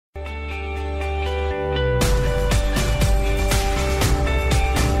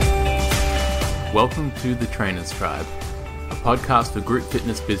Welcome to the Trainers Tribe, a podcast for group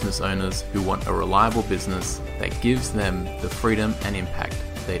fitness business owners who want a reliable business that gives them the freedom and impact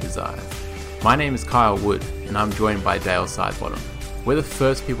they desire. My name is Kyle Wood, and I'm joined by Dale Sidebottom. We're the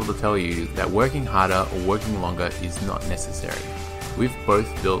first people to tell you that working harder or working longer is not necessary. We've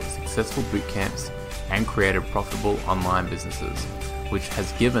both built successful boot camps and created profitable online businesses, which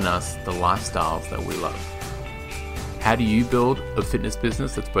has given us the lifestyles that we love. How do you build a fitness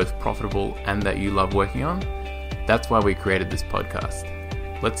business that's both profitable and that you love working on? That's why we created this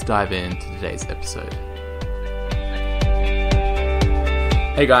podcast. Let's dive into today's episode.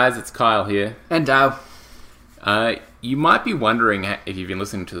 Hey guys, it's Kyle here. And Dale. You might be wondering, if you've been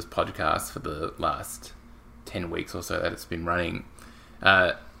listening to this podcast for the last 10 weeks or so that it's been running,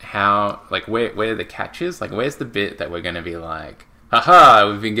 where the catch is? Like, where's the bit that we're going to be like, haha,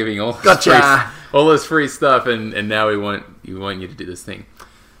 we've been giving all this free stuff, and now we want you to do this thing.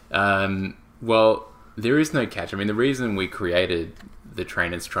 Well, there is no catch. I mean, the reason we created the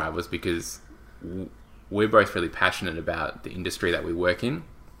Trainers Tribe was because we're both really passionate about the industry that we work in,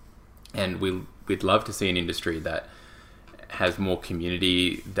 and we'd love to see an industry that has more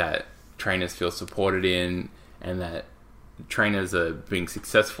community, that trainers feel supported in, and that trainers are being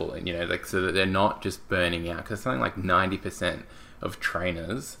successful in, so that they're not just burning out, because something like 90% of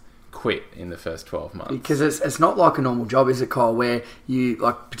trainers quit in the first 12 months. Because it's not like a normal job, is it, Kyle, where you,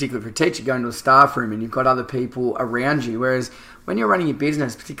 like particularly for a teacher, go into a staff room and you've got other people around you, whereas when you're running your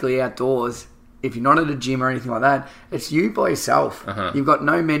business, particularly outdoors, if you're not at a gym or anything like that, it's you by yourself. You've got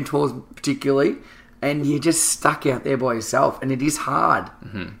no mentors particularly, and you're just stuck out there by yourself, and it is hard.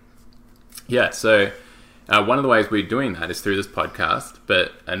 Yeah, so one of the ways we're doing that is through this podcast,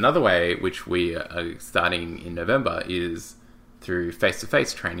 but another way, which we are starting in November, is through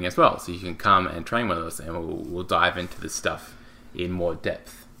face-to-face training as well. So you can come and train with us, and we'll dive into this stuff in more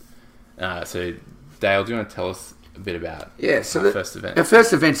depth. So Dale, do you want to tell us a bit about our first event? Our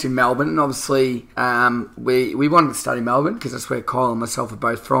first event's in Melbourne, and obviously we wanted to start in Melbourne because that's where Kyle and myself are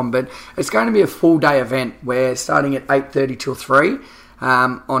both from, but it's going to be a full-day event. We're starting at 8:30 till 3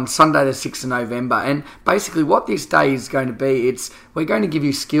 on Sunday the 6th of November, and basically what this day is going to be, we're going to give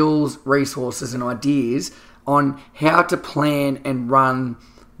you skills, resources and ideas on how to plan and run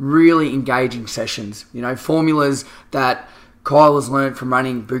really engaging sessions. Formulas that Kyle has learned from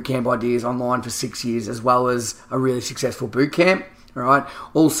running bootcamp ideas online for 6 years, as well as a really successful bootcamp. All right.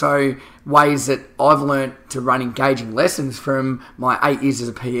 Also, ways that I've learned to run engaging lessons from my 8 years as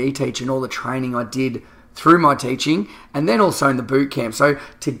a PE teacher and all the training I did through my teaching, and then also in the bootcamp. So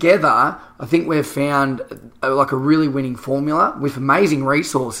together, I think we've found a really winning formula with amazing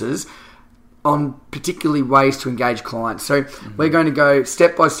resources on particularly ways to engage clients. So we're going to go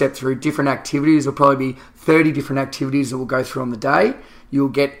step by step through different activities. There'll probably be 30 different activities that we'll go through on the day. You'll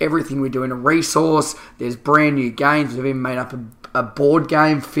get everything we do in a resource. There's brand new games. We've even made up a board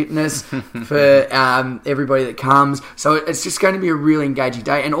game, fitness, for everybody that comes. So it's just going to be a really engaging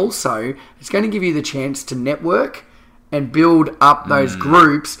day. And also, it's going to give you the chance to network and build up those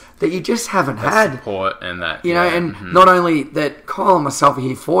groups that you just haven't had. Support and that. And not only that Kyle and myself are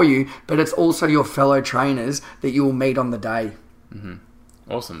here for you, but it's also your fellow trainers that you will meet on the day.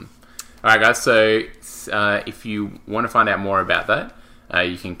 Awesome. All right, guys. So if you want to find out more about that,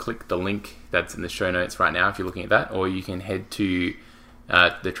 you can click the link that's in the show notes right now if you're looking at that, or you can head to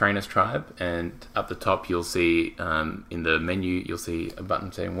the Trainers Tribe, and up the top you'll see, in the menu, you'll see a button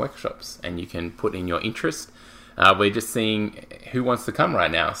saying workshops, and you can put in your interest. We're just seeing who wants to come right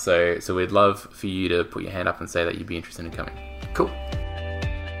now, so we'd love for you to put your hand up and say that you'd be interested in coming. Cool.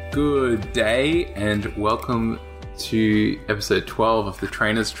 Good day, and welcome to episode 12 of the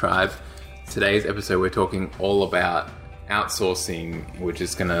Trainers Tribe. Today's episode, we're talking all about outsourcing, which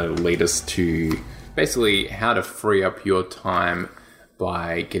is going to lead us to basically how to free up your time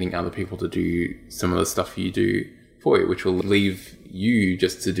by getting other people to do some of the stuff you do for you, which will leave you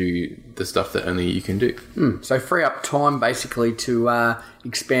just to do the stuff that only you can do. So free up time basically to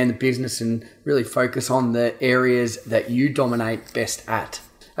expand the business and really focus on the areas that you dominate best at.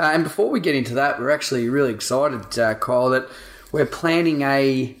 And before we get into that, we're actually really excited, Kyle, that we're planning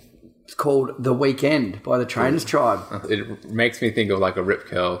it's called The Weekend by the Trainers Tribe. It makes me think of like a Rip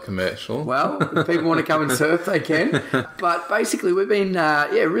Curl commercial. Well, if people want to come and surf, they can. But basically, we've been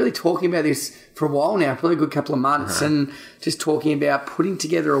really talking about this for a while now, probably a good couple of months, and just talking about putting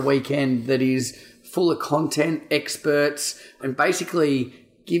together a weekend that is full of content, experts, and basically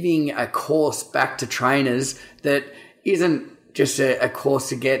giving a course back to trainers that isn't just a course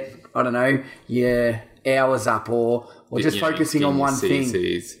to get, your hours up or just focusing on one thing.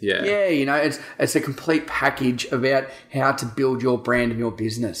 Yeah, it's a complete package about how to build your brand and your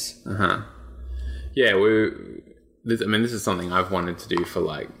business. Yeah, this is something I've wanted to do for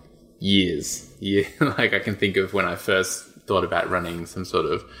like years. Yeah, like I can think of when I first thought about running some sort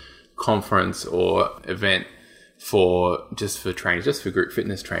of conference or event for trainers, just for group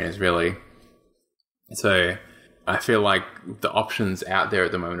fitness trainers, really. So I feel like the options out there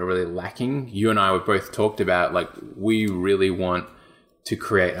at the moment are really lacking. You and I have both talked about, like, we really want to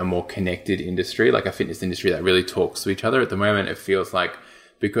create a more connected industry, like a fitness industry that really talks to each other. At the moment, it feels like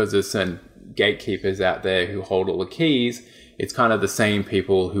because there's certain gatekeepers out there who hold all the keys, it's kind of the same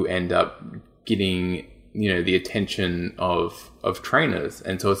people who end up getting, the attention of trainers.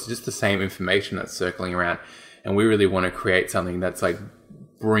 And so it's just the same information that's circling around. And we really want to create something that's like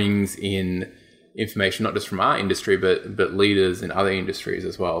brings in information, not just from our industry, but leaders in other industries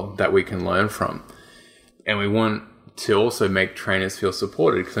as well that we can learn from. And we want to also make trainers feel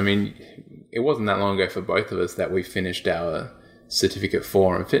supported. Because, it wasn't that long ago for both of us that we finished our certificate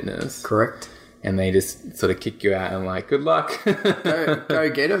 4 in fitness. Correct. And they just sort of kick you out and like, good luck.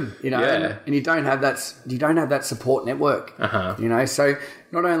 go get them, Yeah. And you don't have that support network, So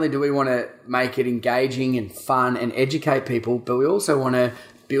not only do we want to make it engaging and fun and educate people, but we also want to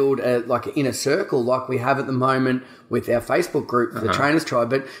build an inner circle like we have at the moment with our Facebook group, the Trainers Tribe.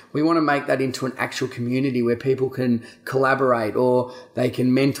 But we want to make that into an actual community where people can collaborate or they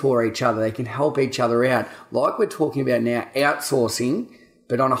can mentor each other. They can help each other out. Like we're talking about now, outsourcing,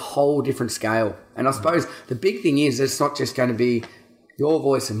 but on a whole different scale. And I suppose the big thing is it's not just going to be your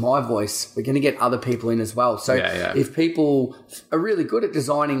voice and my voice. We're going to get other people in as well. So if people are really good at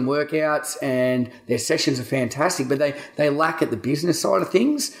designing workouts and their sessions are fantastic, but they lack at the business side of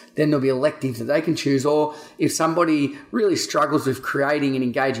things, then there'll be electives that they can choose. Or if somebody really struggles with creating an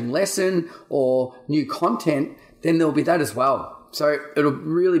engaging lesson or new content, then there'll be that as well. So it'll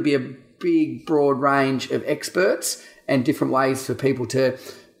really be a big, broad range of experts and different ways for people to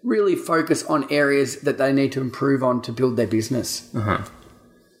really focus on areas that they need to improve on to build their business.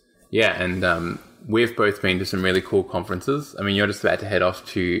 Yeah, and we've both been to some really cool conferences. You're just about to head off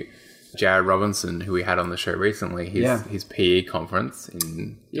to Jared Robinson, who we had on the show recently, his PE conference in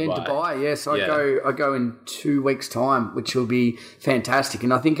Dubai. Yeah, in Dubai, yeah. So I go in 2 weeks' time, which will be fantastic.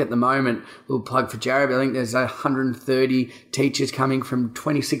 And I think at the moment, a little plug for Jared, I think there's 130 teachers coming from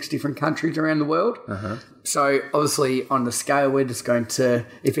 26 different countries around the world. So obviously on the scale, we're just going to,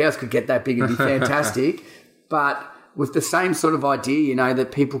 if ours could get that big, it'd be fantastic. But with the same sort of idea,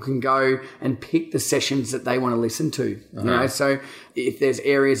 that people can go and pick the sessions that they want to listen to. So if there's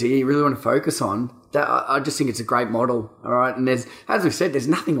areas that you really want to focus on, that I just think it's a great model. All right. And as we said, there's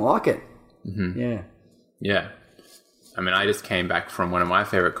nothing like it. Yeah. I just came back from one of my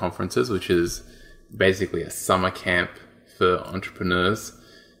favorite conferences, which is basically a summer camp for entrepreneurs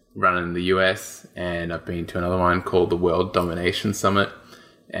run in the US. And I've been to another one called the World Domination Summit.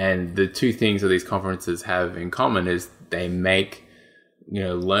 And the two things that these conferences have in common is they make,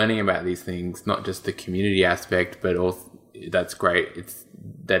 learning about these things, not just the community aspect, but also that's great. It's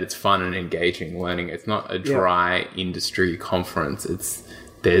that it's fun and engaging learning. It's not a dry industry conference.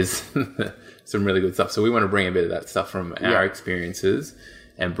 There's some really good stuff. So we want to bring a bit of that stuff from our experiences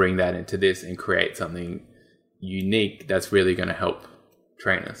and bring that into this and create something unique that's really going to help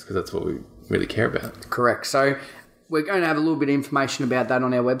trainers, because that's what we really care about. Correct. So we're going to have a little bit of information about that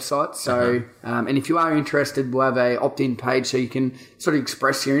on our website. So, and if you are interested, we'll have a opt-in page so you can sort of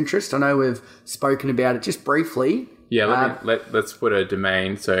express your interest. I know we've spoken about it just briefly. Yeah, let's put a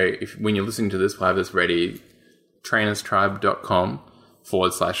domain. So when you're listening to this, we'll have this ready,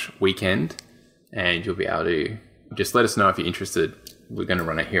 trainerstribe.com/weekend, and you'll be able to just let us know if you're interested. We're going to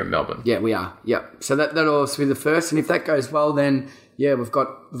run it here in Melbourne. Yeah, we are. Yep. So that'll also be the first. And if that goes well, then, we've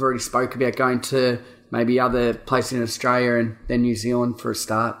already spoke about going to maybe other places in Australia and then New Zealand for a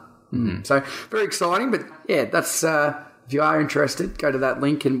start. So very exciting. But that's if you are interested, go to that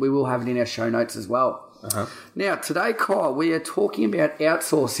link and we will have it in our show notes as well. Now, today, Kyle, we are talking about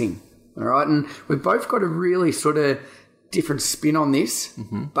outsourcing. All right. And we've both got a really sort of different spin on this,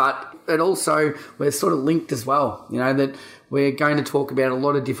 but it also, we're sort of linked as well, that we're going to talk about a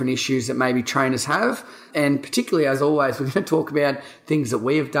lot of different issues that maybe trainers have. And particularly, as always, we're going to talk about things that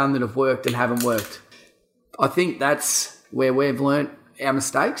we have done that have worked and haven't worked. I think that's where we've learnt our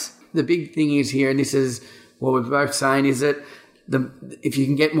mistakes. The big thing is here, and this is what we're both saying, is that if you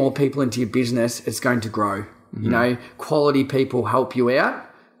can get more people into your business, it's going to grow. Quality people help you out.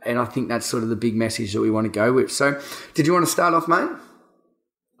 And I think that's sort of the big message that we want to go with. So did you want to start off, mate?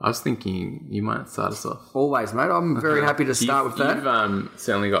 I was thinking you might start us off. Always, mate. I'm very happy to start with that. You've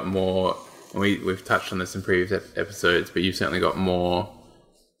certainly got more, and we've touched on this in previous episodes, but you've certainly got more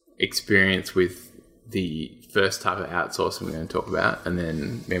experience with the first type of outsourcing we're going to talk about, and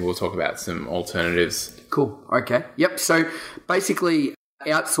then maybe we'll talk about some alternatives. Cool. Okay. Yep. So basically,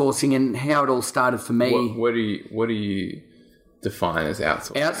 outsourcing and how it all started for me. What do you define as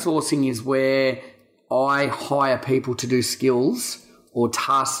outsourcing? Outsourcing is where I hire people to do skills or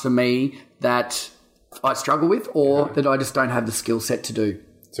tasks for me that I struggle with or that I just don't have the skill set to do.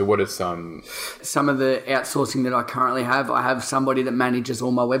 So what are some of the outsourcing that I currently have? I have somebody that manages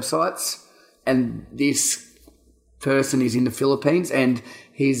all my websites, and this person is in the Philippines, and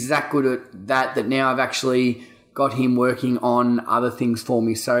he's that good at that now I've actually got him working on other things for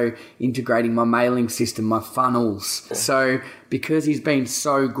me. So integrating my mailing system, my funnels. So because he's been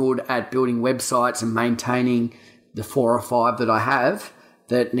so good at building websites and maintaining the 4 or 5 that I have,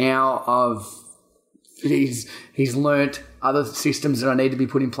 that now he's learnt other systems that I need to be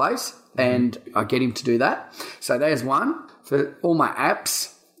put in place, and I get him to do that. So there's one. For all my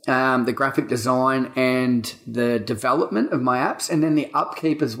apps, the graphic design and the development of my apps, and then the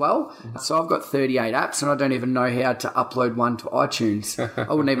upkeep as well. So I've got 38 apps, and I don't even know how to upload one to iTunes.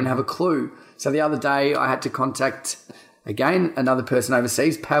 I wouldn't even have a clue. So the other day I had to contact, again, another person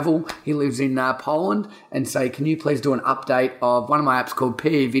overseas, Pavel. He lives in Poland, and say, can you please do an update of one of my apps called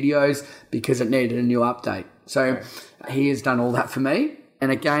PE Videos because it needed a new update. So he has done all that for me.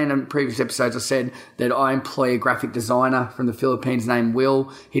 And again, in previous episodes, I said that I employ a graphic designer from the Philippines named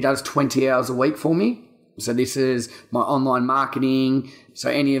Will. He does 20 hours a week for me. So this is my online marketing. So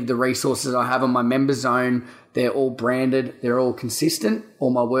any of the resources I have on my member zone, they're all branded. They're all consistent.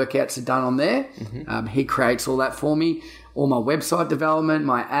 All my workouts are done on there. He creates all that for me. All my website development,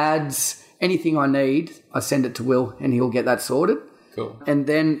 my ads, anything I need, I send it to Will and he'll get that sorted. Cool. And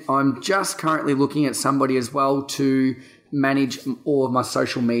then I'm just currently looking at somebody as well to manage all of my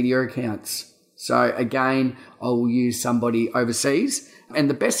social media accounts. So again, I will use somebody overseas. And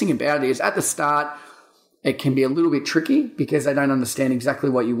the best thing about it is at the start, it can be a little bit tricky because they don't understand exactly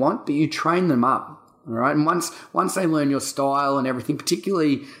what you want, but you train them up. All right. And once they learn your style and everything,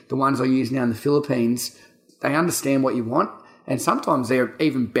 particularly the ones I use now in the Philippines, they understand what you want. And sometimes they're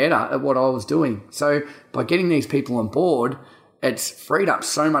even better at what I was doing. So by getting these people on board, it's freed up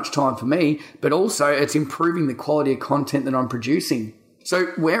so much time for me, but also it's improving the quality of content that I'm producing.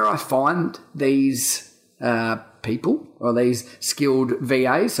 So where I find these people or these skilled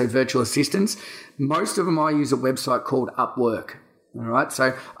VAs, so virtual assistants, most of them I use a website called Upwork. All right,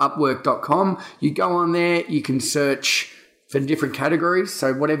 so upwork.com. You go on there, you can search for different categories.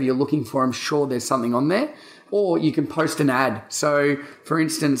 So whatever you're looking for, I'm sure there's something on there. Or you can post an ad. So, for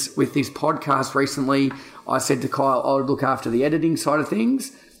instance, with this podcast recently, I said to Kyle, I would look after the editing side of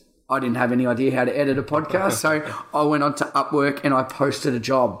things. I didn't have any idea how to edit a podcast, so I went on to Upwork and I posted a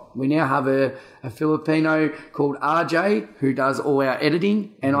job. We now have a Filipino called RJ who does all our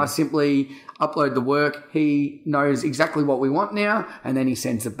editing, and I simply upload the work. He knows exactly what we want now, and then he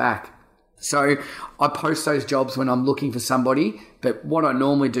sends it back. So I post those jobs when I'm looking for somebody, but what I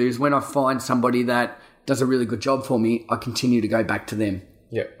normally do is when I find somebody that does a really good job for me, I continue to go back to them.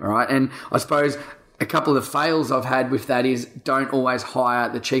 Yep. All right. And I suppose a couple of the fails I've had with that is don't always hire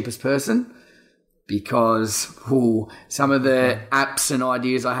the cheapest person, because some of the apps and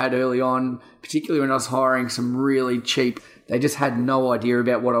ideas I had early on, particularly when I was hiring some really cheap, they just had no idea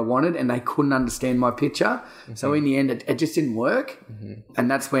about what I wanted and they couldn't understand my picture. So in the end, it just didn't work. And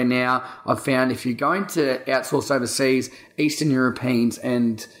that's where now I've found if you're going to outsource overseas, Eastern Europeans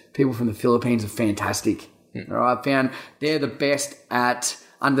and people from the Philippines are fantastic. All right, I found they're the best at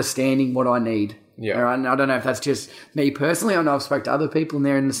understanding what I need. Yeah. All right, and I don't know if that's just me personally. I know I've spoke to other people and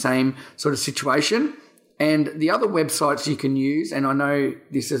they're in the same sort of situation. And the other websites you can use, and I know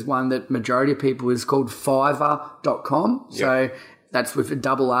this is one that majority of people is called Fiverr.com. Yep. So that's with a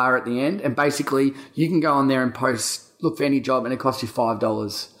double R at the end. And basically you can go on there and look for any job and it costs you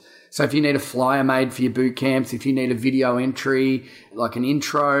 $5. So if you need a flyer made for your boot camps, if you need a video entry, like an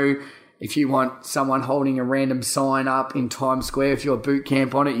intro, if you want someone holding a random sign up in Times Square, if you're a boot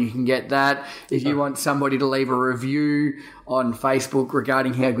camp on it, you can get that. If you want somebody to leave a review on Facebook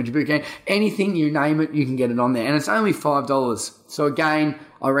regarding how good your boot camp, anything you name it, you can get it on there. And it's only $5. So again,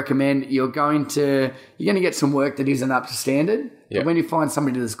 I recommend you're going to get some work that isn't up to standard. Yeah. But when you find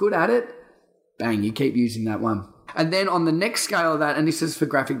somebody that's good at it, bang, you keep using that one. And then on the next scale of that, and this is for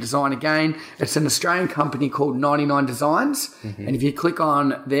graphic design again, it's an Australian company called 99 Designs. And if you click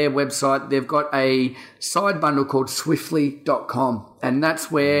on their website, they've got a side bundle called swiftly.com. And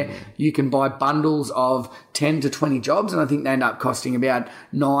that's where you can buy bundles of 10 to 20 jobs. And I think they end up costing about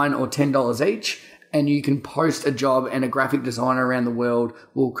 $9 or $10 each. and you can post a job and a graphic designer around the world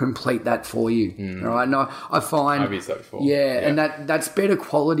will complete that for you. Right? And I find, I've used that before. and that's better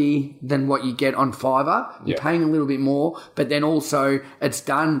quality than what you get on Fiverr. You're paying a little bit more, but then also it's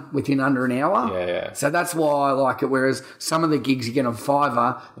done within under an hour. Yeah. So that's why I like it. Whereas some of the gigs you get on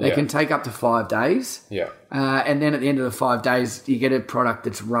Fiverr, they can take up to 5 days. Yeah. And then at the end of the 5 days, you get a product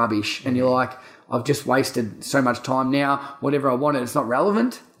that's rubbish, and you're like, I've just wasted so much time. Now, whatever I wanted, it's not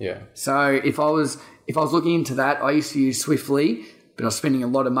relevant. Yeah. So if I was looking into that, I used to use Swiftly, but I was spending a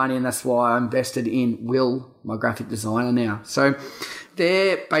lot of money, and that's why I invested in Will, my graphic designer now. So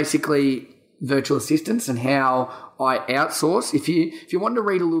they're basically virtual assistants and how I outsource. If you want to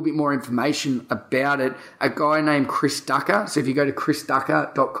read a little bit more information about it, a guy named Chris Ducker. So if you go to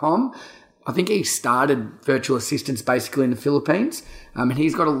chrisducker.com, I think he started virtual assistants basically in the Philippines, and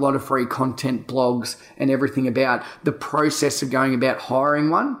he's got a lot of free content, blogs, and everything about the process of going about hiring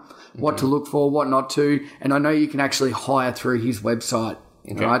one, what to look for, what not to, and I know you can actually hire through his website.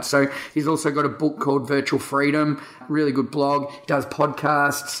 Okay. Right, so he's also got a book called Virtual Freedom, really good blog. He does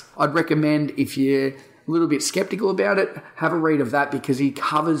podcasts. I'd recommend, if you're a little bit skeptical about it, have a read of that, because he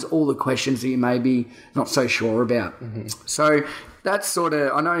covers all the questions that you may be not so sure about. So that's sort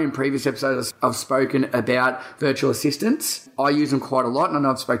of, I know in previous episodes I've spoken about virtual assistants. I use them quite a lot, and I know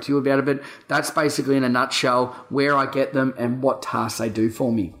I've spoke to you about it, but that's basically in a nutshell where I get them and what tasks they do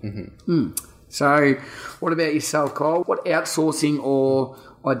for me. So what about yourself, Kyle? What outsourcing or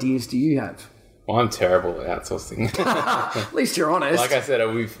ideas do you have? Well, I'm terrible at outsourcing. At least you're honest. Like I said,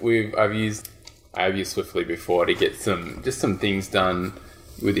 I've used Swiftly before to get some things done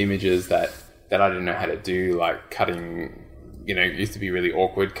with images that I didn't know how to do, like cutting. It used to be really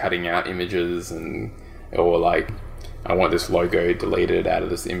awkward cutting out images, or like, I want this logo deleted out of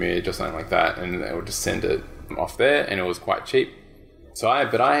this image or something like that, and they would just send it off there, and it was quite cheap. So I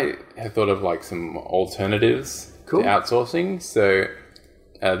had thought of like some alternatives to outsourcing. So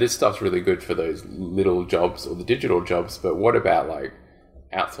this stuff's really good for those little jobs or the digital jobs, but what about like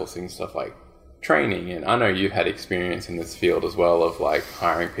outsourcing stuff like training? And I know you've had experience in this field as well of like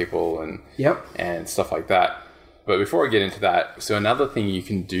hiring people and stuff like that. But before I get into that, so another thing you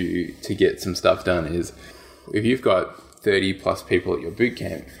can do to get some stuff done is, if you've got 30 plus people at your boot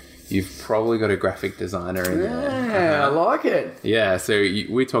camp, you've probably got a graphic designer in there. Yeah, I like it. Yeah, so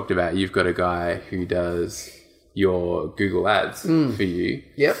we talked about, you've got a guy who does your Google ads for you.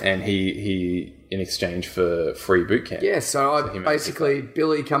 Yep. And he in exchange for free boot camp. Yeah, so I basically,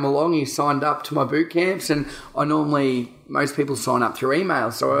 Billy come along, he signed up to my boot camps, and most people sign up through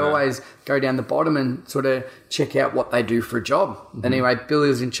email, so I always go down the bottom and sort of check out what they do for a job. Anyway, Billy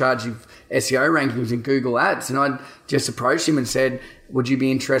was in charge of SEO rankings in Google Ads, and I just approached him and said, would you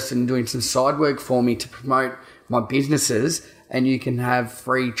be interested in doing some side work for me to promote my businesses, and you can have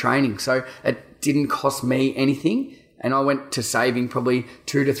free training? So it didn't cost me anything, and I went to saving probably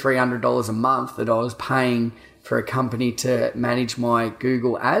 $200 to $300 a month that I was paying for a company to manage my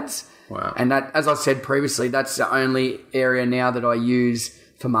Google Ads. Wow. And that, as I said previously, that's the only area now that I use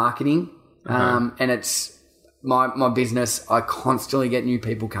for marketing. And it's my business. I constantly get new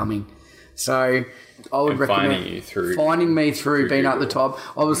people coming. So I would recommend finding me through being Google. At the top.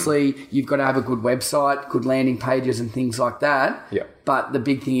 Obviously, you've got to have a good website, good landing pages and things like that. Yeah. But the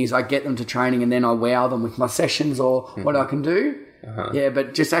big thing is I get them to training, and then I wow them with my sessions or what I can do. Yeah,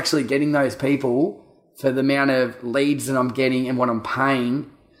 but just actually getting those people, for the amount of leads that I'm getting and what I'm paying,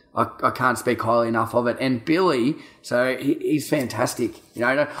 I can't speak highly enough of it. And Billy, so he's fantastic.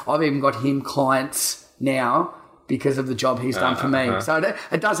 I've even got him clients now because of the job he's done for me. So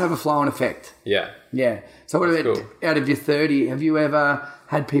it does have a flow-on effect. Yeah. Yeah. So what about, out of your 30, have you ever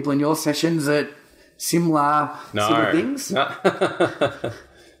had people in your sessions that similar things? No.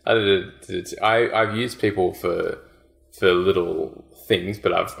 I've used people for little things,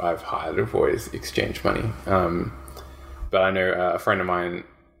 but I've hired for exchange money. But I know a friend of mine,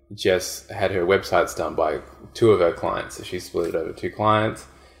 Jess, had her websites done by 2 of her clients, so she split it over 2 clients,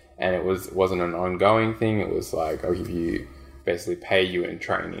 and it wasn't an ongoing thing. It was like, I'll basically pay you in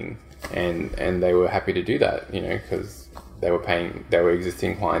training, and they were happy to do that, because they were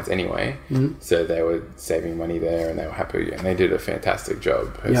existing clients anyway, so they were saving money there, and they were happy, and they did a fantastic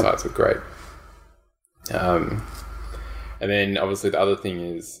job. Her sites were great. And then obviously the other thing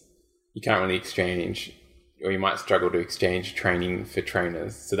is, you can't really exchange, or you might struggle to exchange training for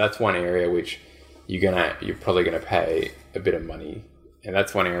trainers. So that's one area which you're probably gonna pay a bit of money, and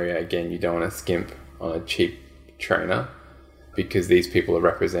that's one area, again, you don't want to skimp on a cheap trainer, because these people are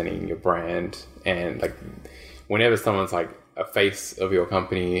representing your brand, and like, whenever someone's like a face of your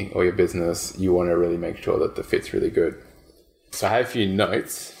company or your business, you want to really make sure that the fit's really good. So I have a few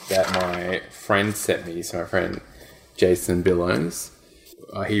notes that my friend sent me. So my friend Jason Billows,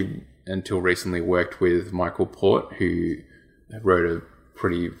 he until recently worked with Michael Port, who wrote a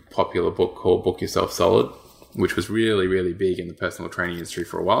pretty popular book called Book Yourself Solid, which was really, really big in the personal training industry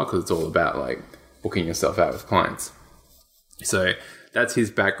for a while because it's all about like booking yourself out with clients. So that's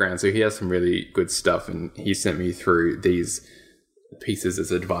his background. So he has some really good stuff, and he sent me through these pieces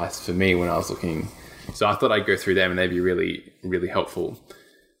as advice for me when I was looking. So I thought I'd go through them and they'd be really, really helpful.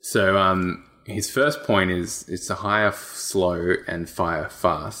 So his first point is to hire slow and fire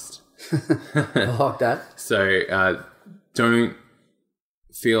fast. I like that. So don't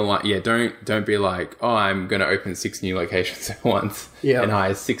feel like, don't be like, oh, I'm going to open 6 new locations at once and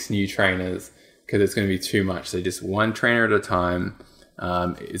hire 6 new trainers, because it's going to be too much. So just one trainer at a time.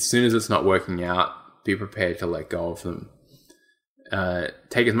 As soon as it's not working out, be prepared to let go of them.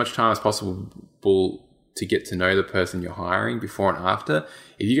 Take as much time as possible to get to know the person you're hiring before and after.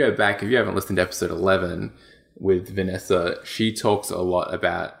 If you go back, if you haven't listened to episode 11 with Vanessa, she talks a lot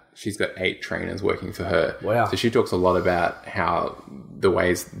about, she's got 8 trainers working for her. Wow. So she talks a lot about how the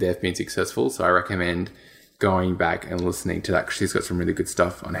ways they've been successful. So I recommend going back and listening to that, because she's got some really good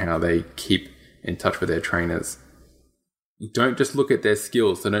stuff on how they keep in touch with their trainers. Don't just look at their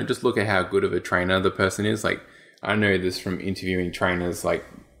skills. So don't just look at how good of a trainer the person is. Like, I know this from interviewing trainers. Like,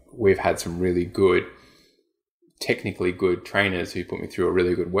 we've had some really good, technically good trainers who put me through a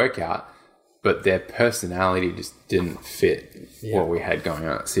really good workout, but their personality just didn't fit what we had going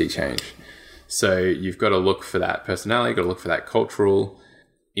on at Sea Change. So you've got to look for that personality, you've got to look for that cultural.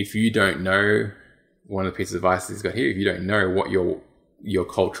 If you don't know, one of the pieces of advice he's got here, if you don't know what your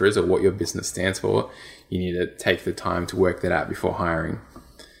culture is or what your business stands for, you need to take the time to work that out before hiring.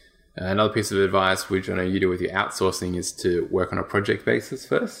 Another piece of advice, which I know you do with your outsourcing, is to work on a project basis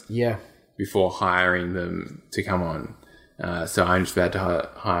first. Yeah. Before hiring them to come on. So I'm just about to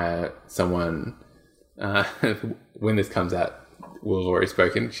hire someone. When this comes out, we've already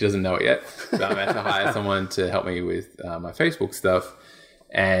spoken. She doesn't know it yet. But I'm about to hire someone to help me with my Facebook stuff.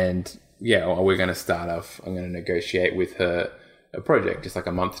 And we're going to start off. I'm going to negotiate with her a project, just like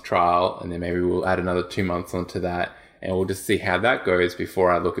a month trial. And then maybe we'll add another 2 months onto that. And we'll just see how that goes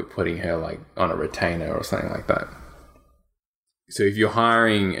before I look at putting her like on a retainer or something like that. So if you're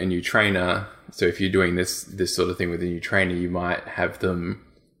hiring a new trainer, so if you're doing this sort of thing with a new trainer, you might have them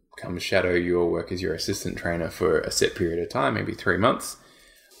come shadow your work as your assistant trainer for a set period of time, maybe 3 months.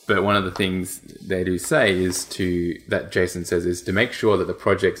 But one of the things they do say that Jason says is to make sure that the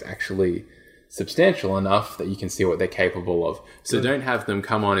project's actually substantial enough that you can see what they're capable of. So don't have them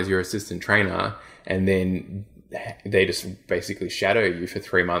come on as your assistant trainer and then they just basically shadow you for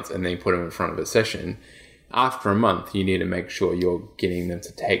 3 months and then put them in front of a session. After a month, you need to make sure you're getting them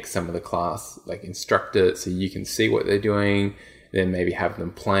to take some of the class, like instruct it, so you can see what they're doing, then maybe have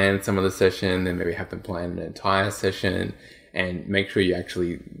them plan some of the session, then maybe have them plan an entire session, and make sure you're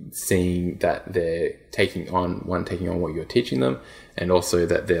actually seeing that they're taking on what you're teaching them, and also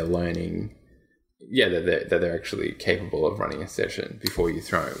that they're learning, that they're actually capable of running a session before you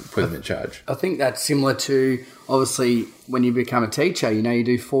put them in charge. I think that's similar to, obviously, when you become a teacher, you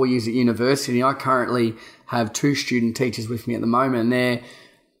do 4 years at university. I currently have 2 student teachers with me at the moment, and they're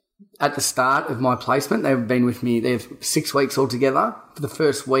at the start of my placement. They've been with me, they're 6 weeks altogether. For the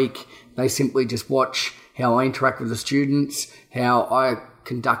first week, they simply just watch how I interact with the students, how I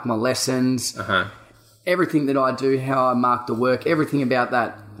conduct my lessons, everything that I do, how I mark the work, everything about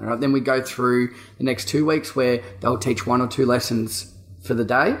that. All right, then we go through the next 2 weeks where they'll teach 1 or 2 lessons for the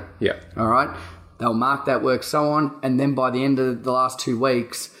day. Yeah. All right. They'll mark that work, so on. And then by the end of the last 2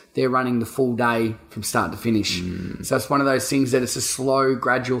 weeks, they're running the full day from start to finish. So it's one of those things that it's a slow,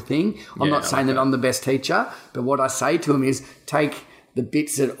 gradual thing. I'm not saying that I'm the best teacher, but what I say to them is take the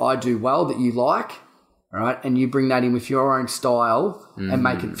bits that I do well that you like, all right, and you bring that in with your own style and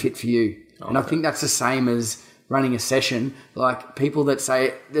make it fit for you. And I think that's the same as running a session. Like people that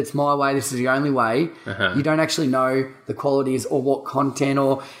say, it's my way, this is the only way, you don't actually know the qualities or what content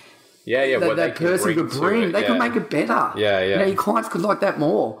or that person could bring. They could make it better. Your clients could like that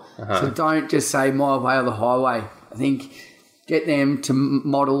more. So don't just say my way or the highway. I think get them to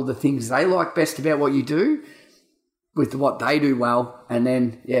model the things they like best about what you do with what they do well, and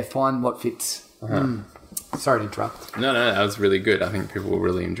then find what fits. Sorry to interrupt. No, that was really good. I think people will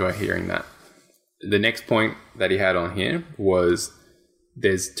really enjoy hearing that. The next point that he had on here was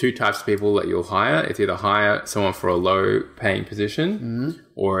there's 2 types of people that you'll hire. It's either hire someone for a low paying position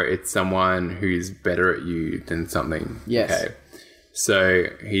or it's someone who's better at you than something. Yes. Okay. So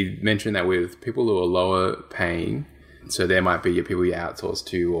he mentioned that with people who are lower paying, so there might be your people you outsource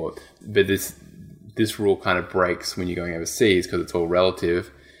to, but this this rule kind of breaks when you're going overseas because it's all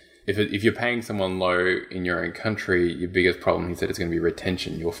relative. If you're paying someone low in your own country, your biggest problem is that it's going to be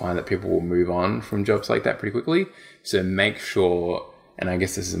retention. You'll find that people will move on from jobs like that pretty quickly. So make sure, and I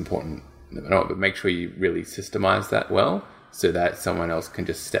guess this is important, but make sure you really systemize that well so that someone else can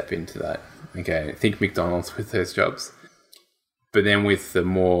just step into that. Okay, think McDonald's with those jobs. But then with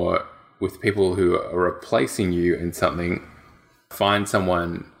people who are replacing you in something, you want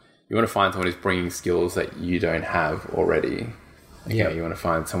to find someone who's bringing skills that you don't have already. Okay, yeah. You want to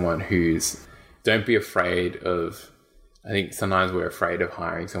find someone don't be afraid of, I think sometimes we're afraid of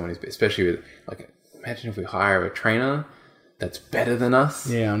hiring someone who's, especially with, like, imagine if we hire a trainer that's better than us.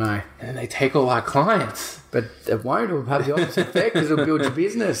 Yeah, I know. And then they take all our clients. But it won't. It'll have the opposite effect because it'll build your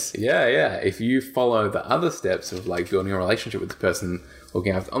business. Yeah. If you follow the other steps of like building a relationship with the person,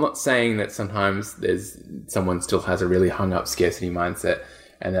 looking after, I'm not saying that sometimes someone still has a really hung up scarcity mindset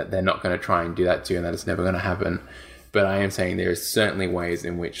and that they're not going to try and do that to you and that it's never going to happen. But I am saying there is certainly ways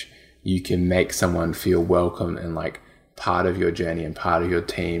in which you can make someone feel welcome and like part of your journey and part of your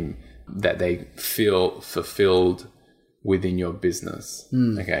team, that they feel fulfilled within your business.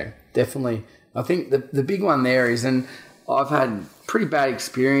 Okay. Definitely. I think the big one there is, and I've had pretty bad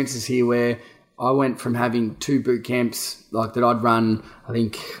experiences here where I went from having 2 boot camps like that I'd run, I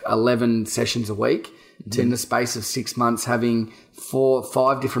think 11 sessions a week, to in the space of 6 months having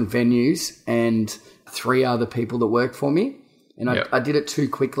 5 different venues and 3 other people that worked for me. And I did it too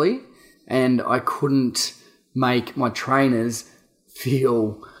quickly and I couldn't make my trainers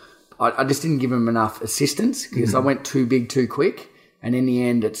feel... I just didn't give them enough assistance because I went too big too quick. And in the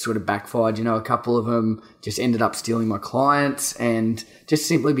end, it sort of backfired. You know, a couple of them just ended up stealing my clients, and just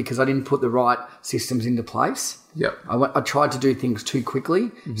simply because I didn't put the right systems into place. Yep. I tried to do things too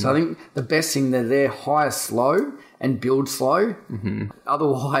quickly. So I think the best thing that they're hire slow and build slow.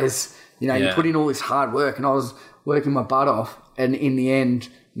 Otherwise, you put in all this hard work, and I was working my butt off. And in the end,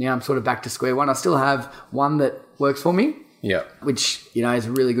 now I'm sort of back to square one. I still have one that works for me. Yeah. Which, is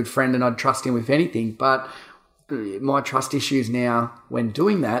a really good friend and I'd trust him with anything. But my trust issues now when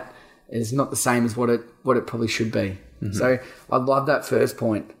doing that is not the same as what it probably should be. So I love that first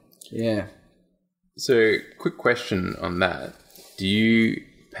point. Yeah. So quick question on that. Do you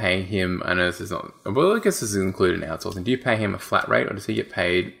pay him, I know this is not, well, I guess this is included in outsourcing. Do you pay him a flat rate or does he get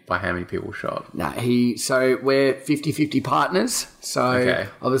paid by how many people show up? No, so we're 50-50 partners. So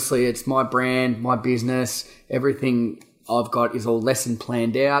obviously it's my brand, my business, everything I've got is all lesson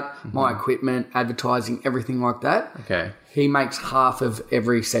planned out, my equipment, advertising, everything like that. Okay. He makes half of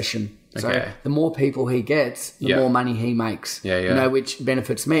every session. So the more people he gets, the more money he makes. Yeah. Which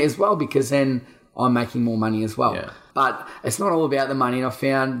benefits me as well because then I'm making more money as well. Yeah. But it's not all about the money. And I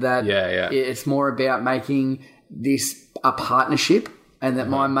found that it's more about making this a partnership, and that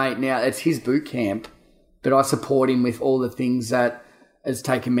my mate now, it's his boot camp, but I support him with all the things that has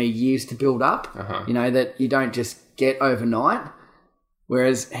taken me years to build up, that you don't just get overnight.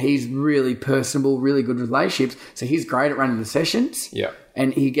 Whereas he's really personable, really good relationships. So he's great at running the sessions. Yeah.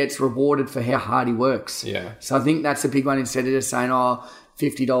 And he gets rewarded for how hard he works. Yeah. So I think that's a big one instead of just saying,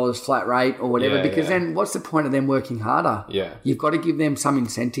 $50 flat rate or whatever, because then what's the point of them working harder? Yeah. You've got to give them some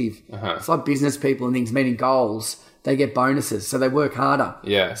incentive. It's like business people and things meeting goals. They get bonuses, so they work harder.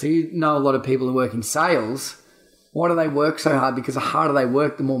 Yeah. So you know a lot of people who work in sales. Why do they work so hard? Because the harder they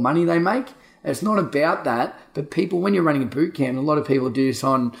work, the more money they make. And it's not about that, but people, when you're running a boot camp, a lot of people do this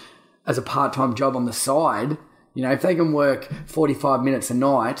as a part-time job on the side. If they can work 45 minutes a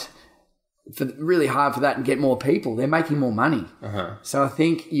night, really hard for that and get more people, they're making more money. So I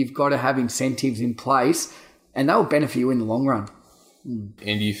think you've got to have incentives in place, and that will benefit you in the long run. And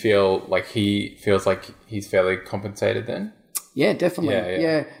do you feel like he feels like he's fairly compensated then? Yeah, definitely.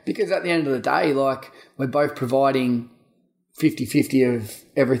 Yeah. Because at the end of the day, like, we're both providing 50-50 of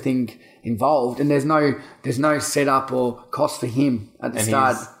everything involved, and there's no setup or cost for him at the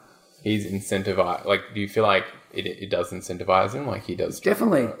start. He's incentivized. Like, do you feel like it does incentivize him? Like he does?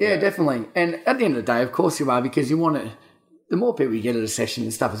 Definitely. Yeah, definitely. And at the end of the day, of course you are, because you want to. The more people you get at a session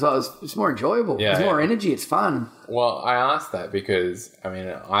and stuff as well, it's more enjoyable. There's more energy. It's fun. Well, I asked that because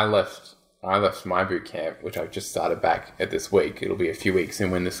I left my boot camp, which I've just started back at this week. It'll be a few weeks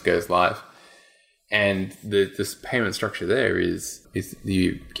in when this goes live. And this payment structure there is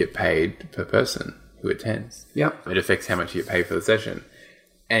you get paid per person who attends. Yep. It affects how much you get paid for the session.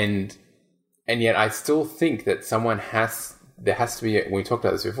 And yet I still think that there has to be, we talked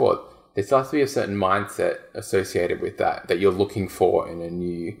about this before, there still has to be a certain mindset associated with that you're looking for in a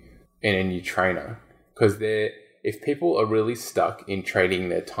new trainer. Because if people are really stuck in trading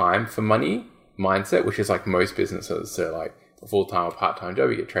their time for money mindset, which is like most businesses, so like a full-time or part-time job,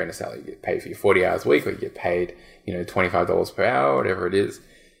 you get trainer salary, you get paid for your 40 hours a week, or you get paid, $25 per hour, whatever it is.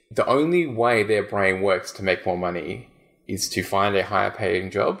 The only way their brain works to make more money is to find a higher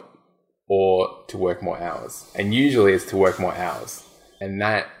paying job or to work more hours. And usually it's to work more hours. And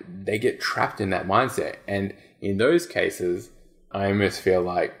that they get trapped in that mindset. And in those cases, I almost feel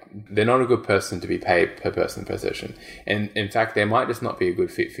like they're not a good person to be paid per person per session. And in fact, they might just not be a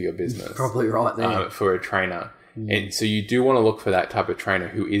good fit for your business. You're probably right there. For a trainer. And so you do want to look for that type of trainer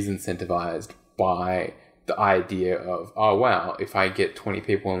who is incentivized by the idea of, oh, wow, if I get 20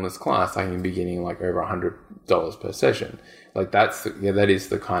 people in this class, I can be getting like over $100 per session. Like that is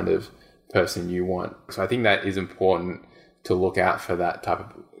the kind of person you want. So I think that is important to look out for that type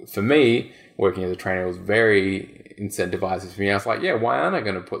of, for me, working as a trainer was very incentivizing for me. I was like, yeah, why aren't I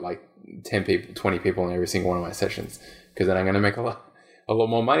going to put like 10 people, 20 people in every single one of my sessions? Because then I'm going to make a lot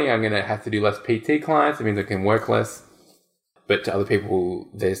more money. I'm going to have to do less PT clients. It means I can work less. But to other people,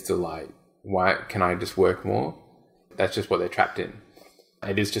 they're still like, why can I just work more? That's just what they're trapped in.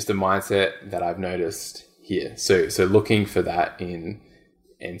 It is just a mindset that I've noticed here. So looking for that and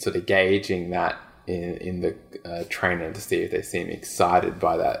sort of gauging that in the trainer to see if they seem excited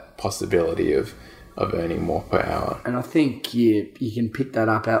by that possibility of earning more per hour. And I think you can pick that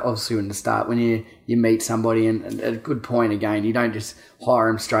up obviously in the start when you meet somebody, and a good point again, you don't just hire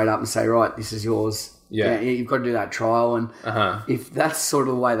them straight up and say, right, this is yours. Yeah, you've got to do that trial. And if that's sort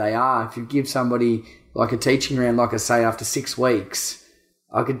of the way they are, if you give somebody like a teaching round, like I say, after 6 weeks,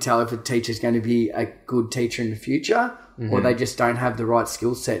 I could tell if a teacher's going to be a good teacher in the future or they just don't have the right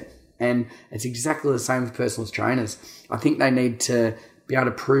skill set. And it's exactly the same with personal trainers. I think they need to be able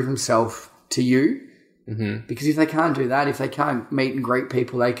to prove themselves to you, because if they can't do that, if they can't meet and greet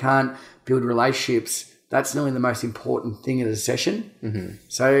people, they can't build relationships, that's really the most important thing at a session.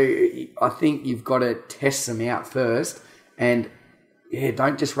 So I think you've got to test them out first and,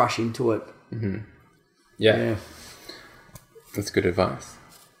 don't just rush into it. Yeah. That's good advice.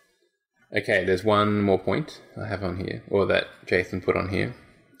 Okay, there's one more point I have on here, or that Jason put on here,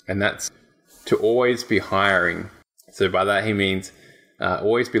 and that's to always be hiring. So by that he means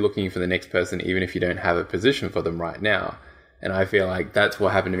always be looking for the next person, even if you don't have a position for them right now. And I feel like that's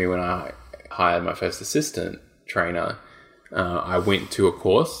what happened to me when I hired my first assistant trainer. I went to a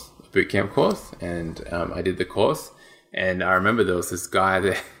course, a bootcamp course, and I did the course. And I remember there was this guy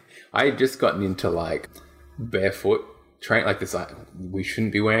that I had just gotten into like barefoot train, like this, like, we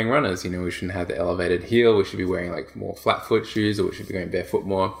shouldn't be wearing runners, we shouldn't have the elevated heel, we should be wearing like more flat foot shoes, or we should be going barefoot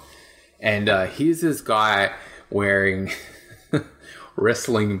more. And here's this guy wearing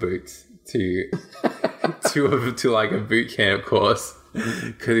wrestling boots to like a boot camp course,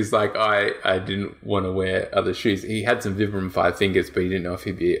 because he's like, I didn't want to wear other shoes. He had some Vibram 5 fingers, but he didn't know if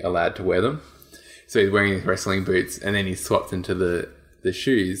he'd be allowed to wear them. So he's wearing his wrestling boots, and then he swapped into the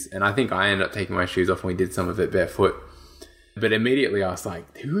shoes. And I think I ended up taking my shoes off when we did some of it barefoot. But immediately I was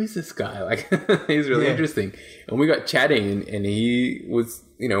like, who is this guy? Like, he's really interesting. And we got chatting, and he was,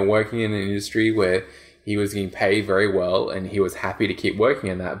 working in an industry where he was getting paid very well, and he was happy to keep working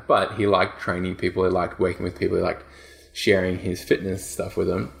in that. But he liked training people. He liked working with people. He liked sharing his fitness stuff with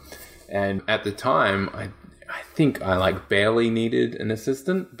them. And at the time, I think I like barely needed an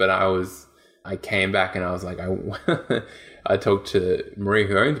assistant, but I came back and I was like, I talked to Marie,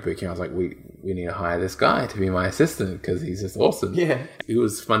 who owned the bootcamp. I was like, we need to hire this guy to be my assistant because he's just awesome. Yeah. He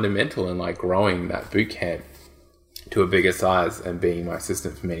was fundamental in like growing that bootcamp to a bigger size and being my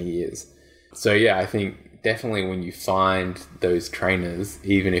assistant for many years. So yeah, I think definitely when you find those trainers,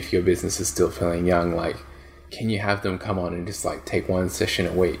 even if your business is still feeling young, like, can you have them come on and just like take one session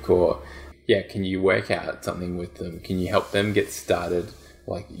a week? Or can you work out something with them? Can you help them get started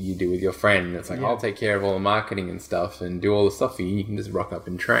like you do with your friend? It's like, I'll take care of all the marketing and stuff and do all the stuff for you. You can just rock up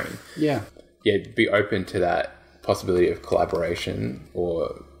and train. Yeah. Be open to that possibility of collaboration,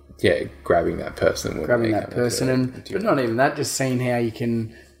 or grabbing that person. But not even that, just seeing how you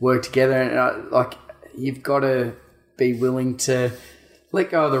can work together. And you've got to be willing to let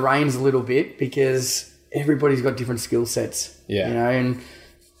go of the reins a little bit, because everybody's got different skill sets. And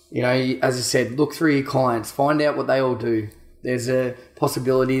as I said, look through your clients, find out what they all do. There's a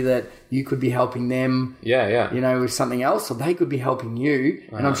possibility that you could be helping them, with something else, or they could be helping you.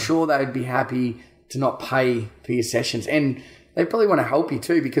 And I'm sure they would be happy to not pay for your sessions. And they probably want to help you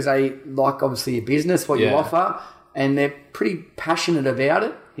too, because they like, obviously, your business, what you offer, and they're pretty passionate about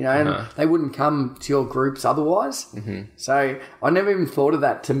it, and they wouldn't come to your groups otherwise. So I never even thought of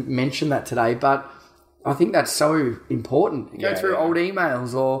that to mention that today, but I think that's so important. Go through old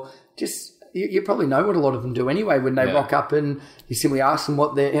emails, or just... You probably know what a lot of them do anyway when they rock up, and you simply ask them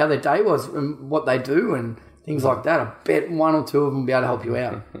how their day was and what they do, and things like that. I bet one or two of them will be able to help you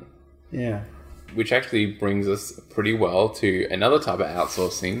out. Yeah. Which actually brings us pretty well to another type of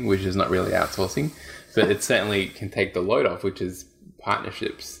outsourcing, which is not really outsourcing, but it certainly can take the load off, which is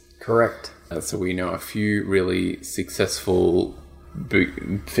partnerships. Correct. So we know a few really successful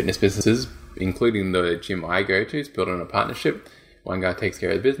fitness businesses, including the gym I go to, is built on a partnership. One guy takes care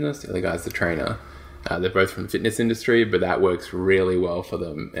of the business, the other guy's the trainer. They're both from the fitness industry, but that works really well for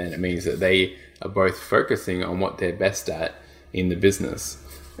them. And it means that they are both focusing on what they're best at in the business.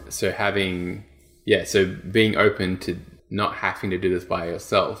 So being open to not having to do this by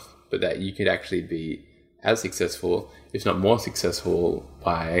yourself, but that you could actually be as successful, if not more successful,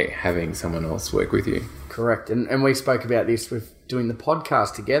 by having someone else work with you. Correct. And we spoke about this with doing the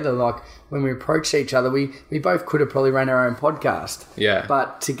podcast together. Like when we approached each other, we both could have probably run our own podcast. Yeah.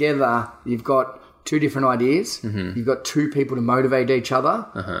 But together, you've got two different ideas. Mm-hmm. You've got two people to motivate each other.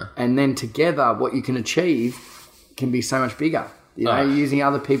 Uh-huh. And then together, what you can achieve can be so much bigger. Using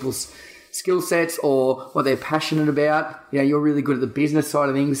other people's skill sets or what they're passionate about. You're really good at the business side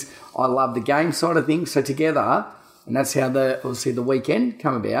of things. I love the game side of things. So together, and that's how the weekend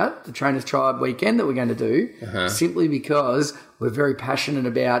come about, the Trainers Tribe weekend that we're going to do, simply because we're very passionate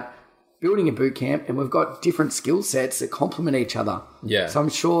about building a boot camp and we've got different skill sets that complement each other. Yeah. So I'm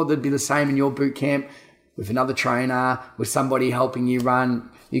sure there'd be the same in your boot camp with another trainer, with somebody helping you run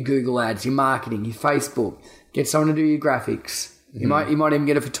your Google ads, your marketing, your Facebook, get someone to do your graphics. You might even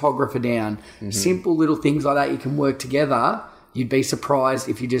get a photographer down. Mm-hmm. Simple little things like that you can work together. You'd be surprised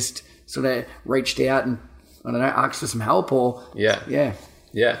if you just sort of reached out and, I don't know, asked for some help or... Yeah. The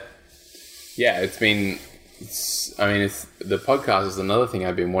podcast is another thing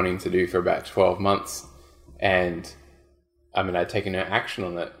I've been wanting to do for about 12 months. And, I've taken no action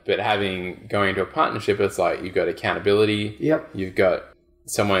on it. But going into a partnership, it's like you've got accountability. Yep. You've got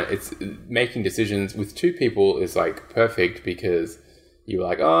someone, it's making decisions with two people is like perfect because you're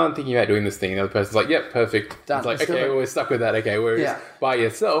like, oh, I'm thinking about doing this thing. And the other person's like, yep, perfect. Done. It's like, okay, well, we're stuck with that. Okay, whereas by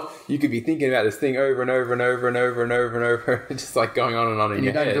yourself, you could be thinking about this thing over and over and over and over and over and over, just like going on and on in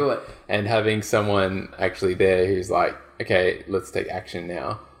your head. And you don't do it. And having someone actually there who's like, okay, let's take action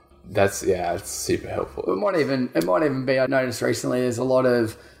now. It's super helpful. It might even be, I noticed recently, there's a lot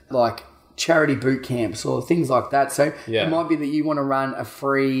of like charity boot camps or things like that. So it might be that you want to run a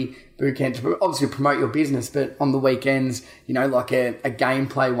free boot camp to obviously promote your business, but on the weekends, like a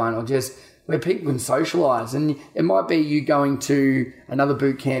gameplay one or just where people can socialise. And it might be you going to another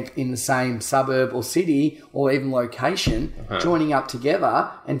boot camp in the same suburb or city or even location, joining up together,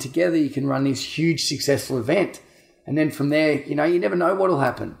 and together you can run this huge successful event. And then from there, you never know what will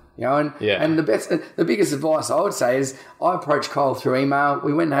happen. And the biggest advice I would say is I approached Kyle through email.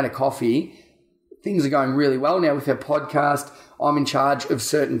 We went and had a coffee. Things are going really well now with our podcast. I'm in charge of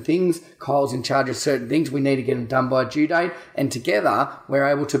certain things. Kyle's in charge of certain things. We need to get them done by a due date. And together, we're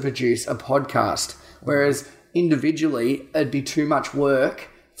able to produce a podcast. Whereas individually, it'd be too much work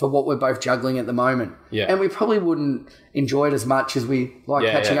for what we're both juggling at the moment. Yeah. And we probably wouldn't enjoy it as much as we like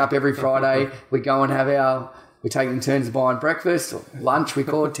catching up every Friday. We go and have we take in turns buying breakfast or lunch, we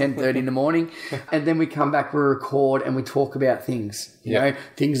call it 10:30 in the morning. And then we come back, we record and we talk about things, you know,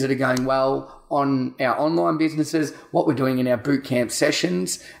 things that are going well on our online businesses, what we're doing in our boot camp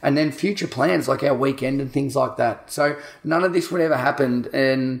sessions, and then future plans like our weekend and things like that. So none of this would ever happen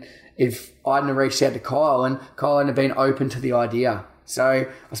and if I hadn't reached out to Kyle and Kyle hadn't been open to the idea. So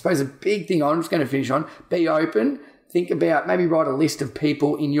I suppose a big thing I'm just going to finish on, be open. Think about, maybe write a list of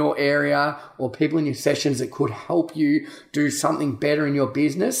people in your area or people in your sessions that could help you do something better in your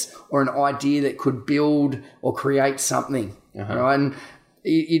business or an idea that could build or create something. Right? And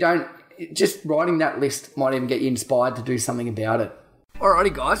you don't, just writing that list might even get you inspired to do something about it.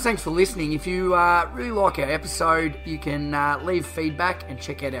 Alrighty guys, thanks for listening. If you really like our episode, you can leave feedback and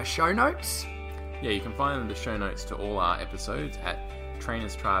check out our show notes. Yeah, you can find the show notes to all our episodes at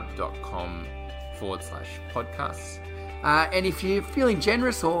trainerstribe.com/podcasts. And if you're feeling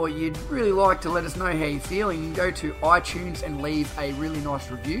generous or you'd really like to let us know how you're feeling, you can go to iTunes and leave a really nice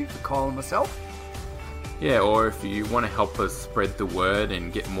review for Kyle and myself. Yeah, or if you want to help us spread the word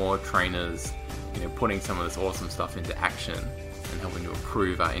and get more trainers, putting some of this awesome stuff into action and helping to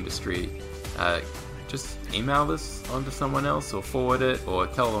improve our industry, just email this on to someone else or forward it or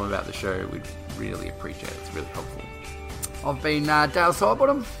tell them about the show. We'd really appreciate it. It's really helpful. I've been Dale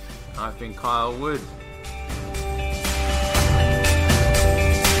Sidebottom. I've been Kyle Wood.